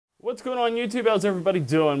What's going on YouTube? How's everybody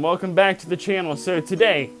doing? Welcome back to the channel. So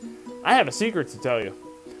today, I have a secret to tell you.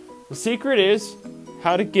 The secret is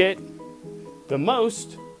how to get the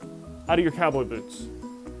most out of your cowboy boots.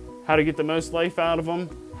 How to get the most life out of them.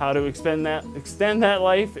 How to extend that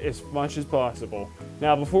life as much as possible.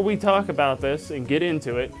 Now, before we talk about this and get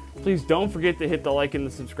into it, please don't forget to hit the like and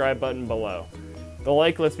the subscribe button below. The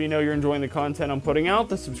like lets me know you're enjoying the content I'm putting out.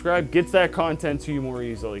 The subscribe gets that content to you more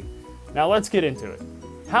easily. Now let's get into it.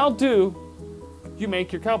 How do you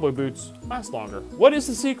make your cowboy boots last longer? What is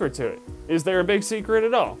the secret to it? Is there a big secret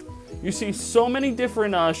at all? You see so many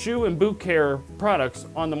different shoe and boot care products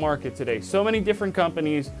on the market today. So many different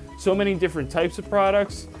companies, so many different types of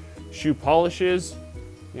products, shoe polishes,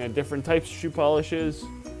 different types of shoe polishes.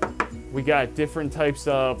 We got different types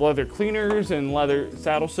of leather cleaners and leather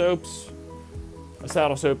saddle soaps. A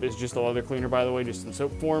saddle soap is just a leather cleaner, by the way, just in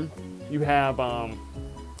soap form. You have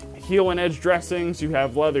heel and edge dressings, you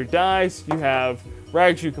have leather dyes, you have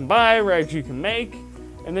rags you can buy, rags you can make,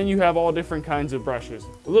 and then you have all different kinds of brushes.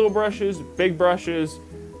 Little brushes, big brushes,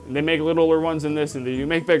 and they make littler ones in this, and you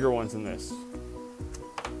make bigger ones in this.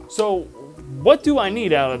 So, what do I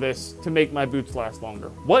need out of this to make my boots last longer?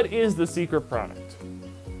 What is the secret product?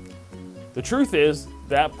 The truth is,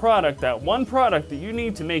 that one product that you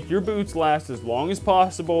need to make your boots last as long as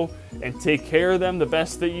possible and take care of them the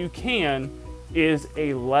best that you can is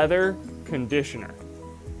a leather conditioner.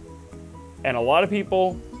 And a lot of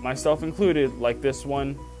people, myself included, like this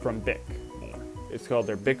one from Bick. It's called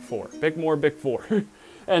their Bick 4. Bick More, Bick 4.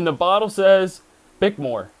 And the bottle says Bick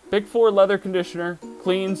More. Bick 4 leather conditioner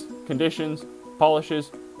cleans, conditions,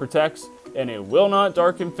 polishes, protects, and it will not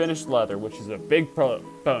darken finished leather, which is a big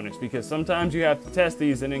bonus because sometimes you have to test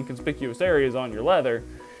these in inconspicuous areas on your leather,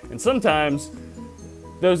 and sometimes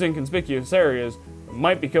those inconspicuous areas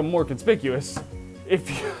might become more conspicuous if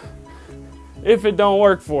it don't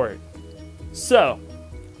work for it. So,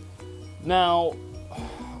 now,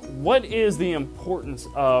 what is the importance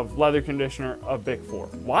of leather conditioner of Bick 4?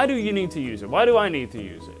 Why do you need to use it? Why do I need to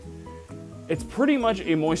use it? It's pretty much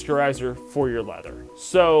a moisturizer for your leather.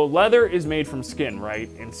 So leather is made from skin, right?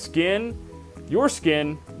 And your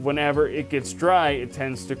skin, whenever it gets dry, it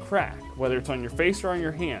tends to crack, whether it's on your face or on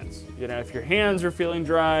your hands. If your hands are feeling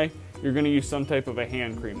dry, you're gonna use some type of a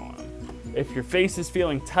hand cream on them. If your face is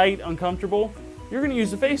feeling tight, uncomfortable, you're gonna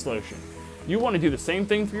use a face lotion. You wanna do the same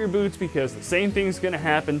thing for your boots because the same thing is gonna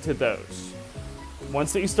happen to those.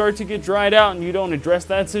 Once they start to get dried out and you don't address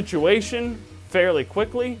that situation fairly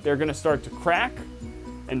quickly, they're gonna start to crack,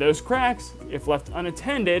 and those cracks, if left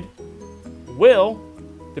unattended, will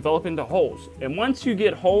develop into holes. And once you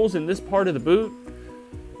get holes in this part of the boot,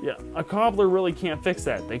 a cobbler really can't fix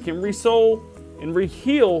that. They can resole and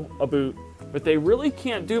reheal a boot, but they really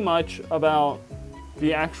can't do much about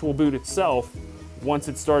the actual boot itself once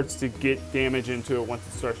it starts to get damage into it, once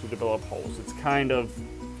it starts to develop holes. It's kind of,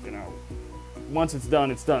 once it's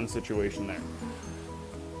done situation there.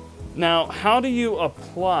 Now, how do you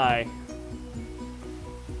apply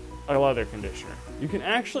a leather conditioner? You can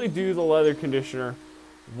actually do the leather conditioner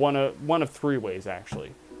one of three ways,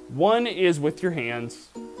 actually. One is with your hands.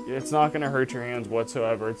 It's not going to hurt your hands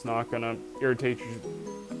whatsoever. It's not going to irritate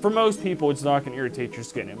for most people, it's not going to irritate your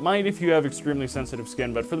skin. It might if you have extremely sensitive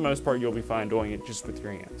skin, but for the most part, you'll be fine doing it just with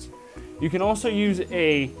your hands. You can also use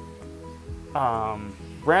a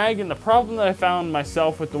rag, and the problem that I found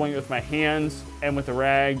myself with doing it with my hands and with a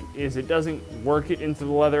rag is it doesn't work it into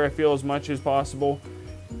the leather, I feel, as much as it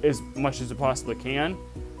possibly can.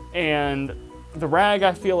 And the rag,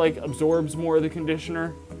 I feel like, absorbs more of the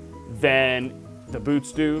conditioner than the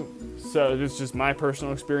boots do. So this is just my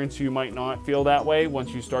personal experience. You might not feel that way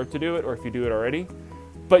once you start to do it, or if you do it already.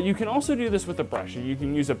 But you can also do this with a brush. You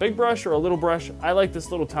can use a big brush or a little brush. I like this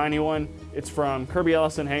little tiny one. It's from Kirby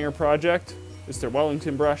Ellison Hanger Project. It's their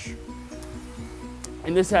Wellington brush.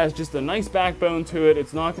 And this has just a nice backbone to it.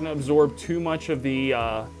 It's not going to absorb too much of the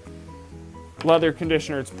leather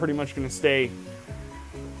conditioner. It's pretty much going to stay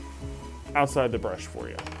outside the brush for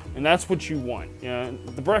you. And that's what you want.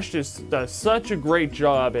 The brush just does such a great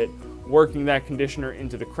job at working that conditioner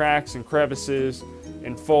into the cracks and crevices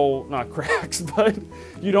and not cracks, but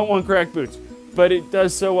you don't want cracked boots. But it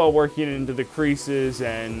does so well working into the creases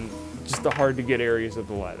and just the hard to get areas of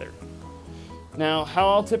the leather. Now, how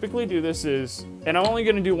I'll typically do this is, and I'm only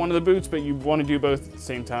going to do one of the boots, but you want to do both at the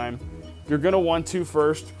same time. You're going to want to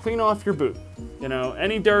first clean off your boot.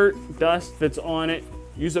 Any dirt, dust that's on it,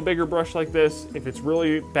 use a bigger brush like this. If it's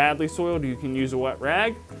really badly soiled, you can use a wet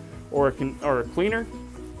rag or a cleaner.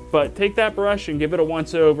 But take that brush and give it a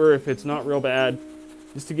once over if it's not real bad,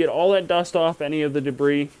 just to get all that dust off, any of the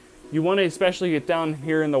debris. You want to especially get down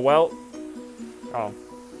here in the welt. Oh,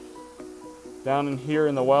 down in here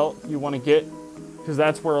in the welt you want to get, because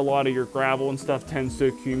that's where a lot of your gravel and stuff tends to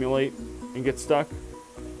accumulate and get stuck.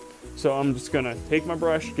 So I'm just gonna take my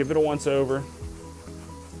brush, give it a once over.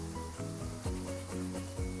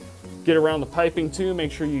 Get around the piping too,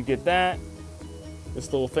 make sure you get that. This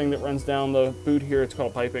little thing that runs down the boot here, it's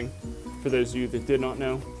called piping, for those of you that did not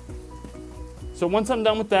know. So once I'm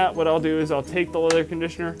done with that, what I'll do is I'll take the leather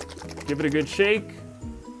conditioner, give it a good shake,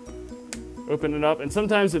 open it up, and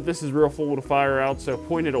sometimes if this is real full to fire out, so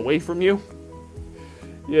point it away from you.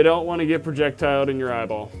 You don't want to get projectiled in your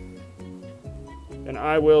eyeball. And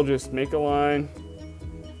I will just make a line.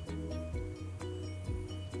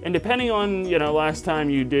 And depending on, you know, last time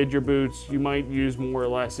you did your boots, you might use more or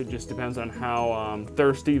less. It just depends on how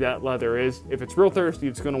thirsty that leather is. If it's real thirsty,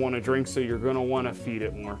 it's going to want to drink, so you're going to want to feed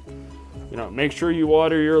it more. You know, make sure you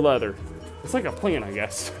water your leather. It's like a plant, I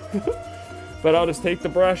guess. But I'll just take the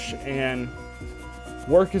brush and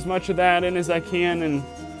work as much of that in as I can and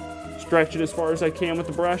stretch it as far as I can with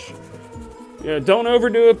the brush. You know, don't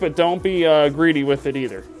overdo it, but don't be greedy with it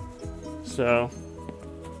either. So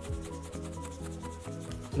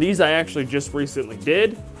these I actually just recently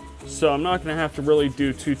did, so I'm not going to have to really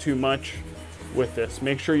do too much with this.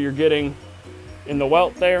 Make sure you're getting in the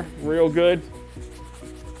welt there real good.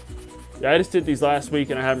 Yeah, I just did these last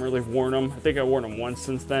week and I haven't really worn them. I think I worn them once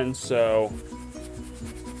since then, so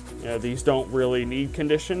yeah, these don't really need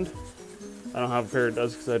conditioned. I don't have a pair that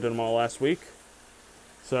does because I did them all last week.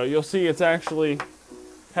 So you'll see it's actually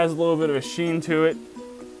has a little bit of a sheen to it.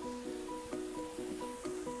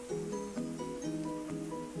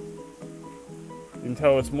 You can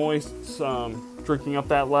tell it's moist. It's drinking up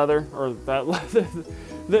that leather, or that leather.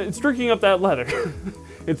 It's drinking up that leather.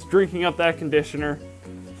 It's drinking up that conditioner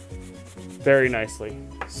very nicely.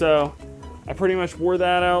 So I pretty much wore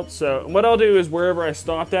that out. So what I'll do is wherever I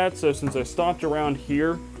stopped at, so since I stopped around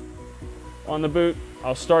here on the boot,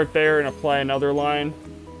 I'll start there and apply another line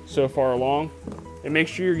so far along. And make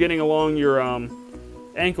sure you're getting along your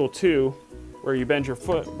ankle too, where you bend your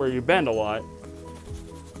foot, where you bend a lot.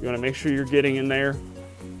 You want to make sure you're getting in there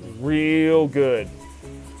real good.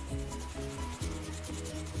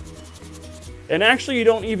 And actually, you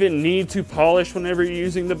don't even need to polish whenever you're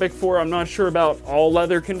using the Bick 4. I'm not sure about all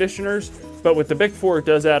leather conditioners, but with the Bick 4, it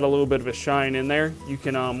does add a little bit of a shine in there. You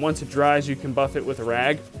can, once it dries, you can buff it with a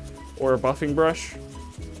rag or a buffing brush,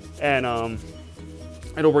 and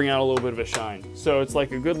it'll bring out a little bit of a shine. So it's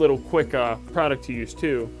like a good little quick product to use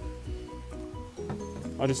too.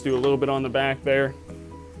 I'll just do a little bit on the back there,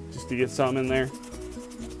 just to get some in there.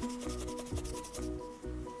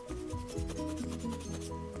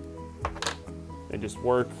 And just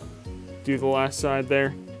work, do the last side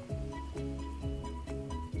there.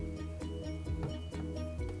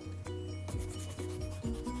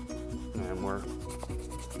 And we're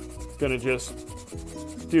gonna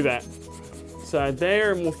just do that side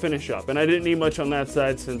there and we'll finish up. And I didn't need much on that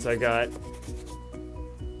side since I got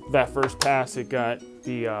that first pass. It got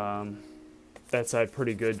the that side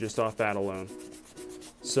pretty good just off that alone.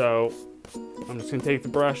 So I'm just gonna take the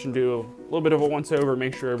brush and do a little bit of a once over,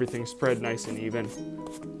 make sure everything's spread nice and even.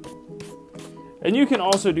 And you can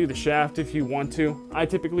also do the shaft if you want to. I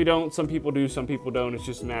typically don't. Some people do, some people don't. It's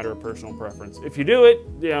just a matter of personal preference. If you do it,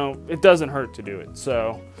 you know, it doesn't hurt to do it.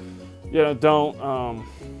 So, you know,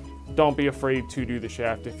 don't be afraid to do the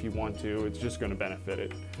shaft if you want to. It's just gonna benefit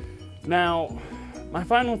it. Now, my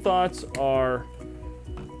final thoughts are,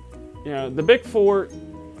 you know, the Bick 4,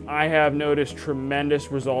 I have noticed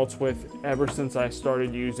tremendous results with ever since I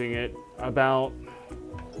started using it. I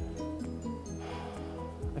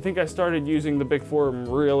think I started using the Bick 4 and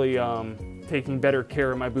really taking better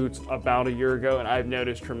care of my boots about a year ago, and I've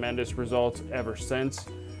noticed tremendous results ever since.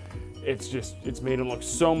 It's made them look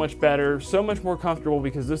so much better, so much more comfortable,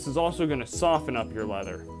 because this is also going to soften up your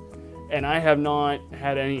leather. And I have not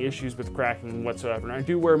had any issues with cracking whatsoever. And I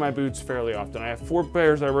do wear my boots fairly often. I have 4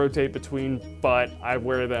 pairs I rotate between, but I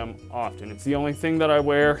wear them often. It's the only thing that I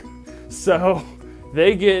wear, so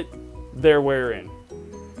they get their wear in.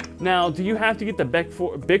 Now, do you have to get the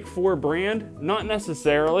Bick 4 brand? Not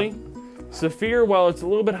necessarily. Saphir, while it's a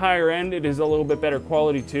little bit higher end, it is a little bit better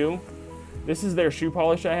quality too. This is their shoe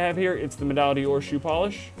polish I have here. It's the Medallion Or shoe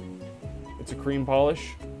polish. It's a cream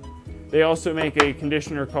polish. They also make a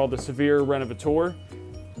conditioner called the Severe Renovateur.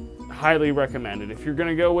 Highly recommended. If you're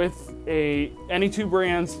gonna go with any 2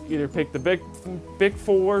 brands, either pick the Bick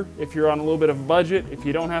 4 if you're on a little bit of a budget. If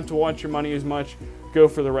you don't have to watch your money as much, go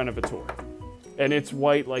for the Renovateur. And it's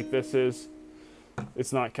white like this is.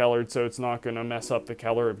 It's not colored, so it's not gonna mess up the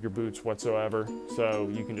color of your boots whatsoever. So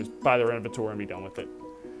you can just buy the Renovateur and be done with it.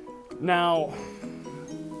 Now,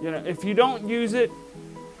 you know, if you don't use it,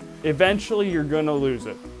 eventually you're gonna lose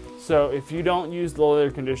it. So if you don't use the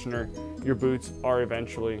leather conditioner, your boots are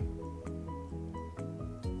eventually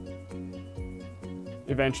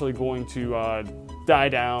going to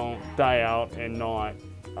die out, and not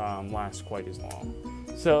last quite as long.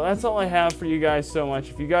 So that's all I have for you guys so much.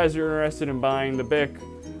 If you guys are interested in buying the Bick,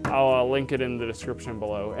 I'll link it in the description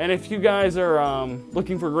below. And if you guys are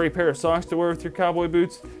looking for a great pair of socks to wear with your cowboy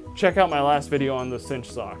boots, check out my last video on the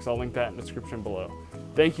cinch socks. I'll link that in the description below.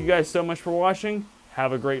 Thank you guys so much for watching.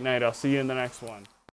 Have a great night. I'll see you in the next one.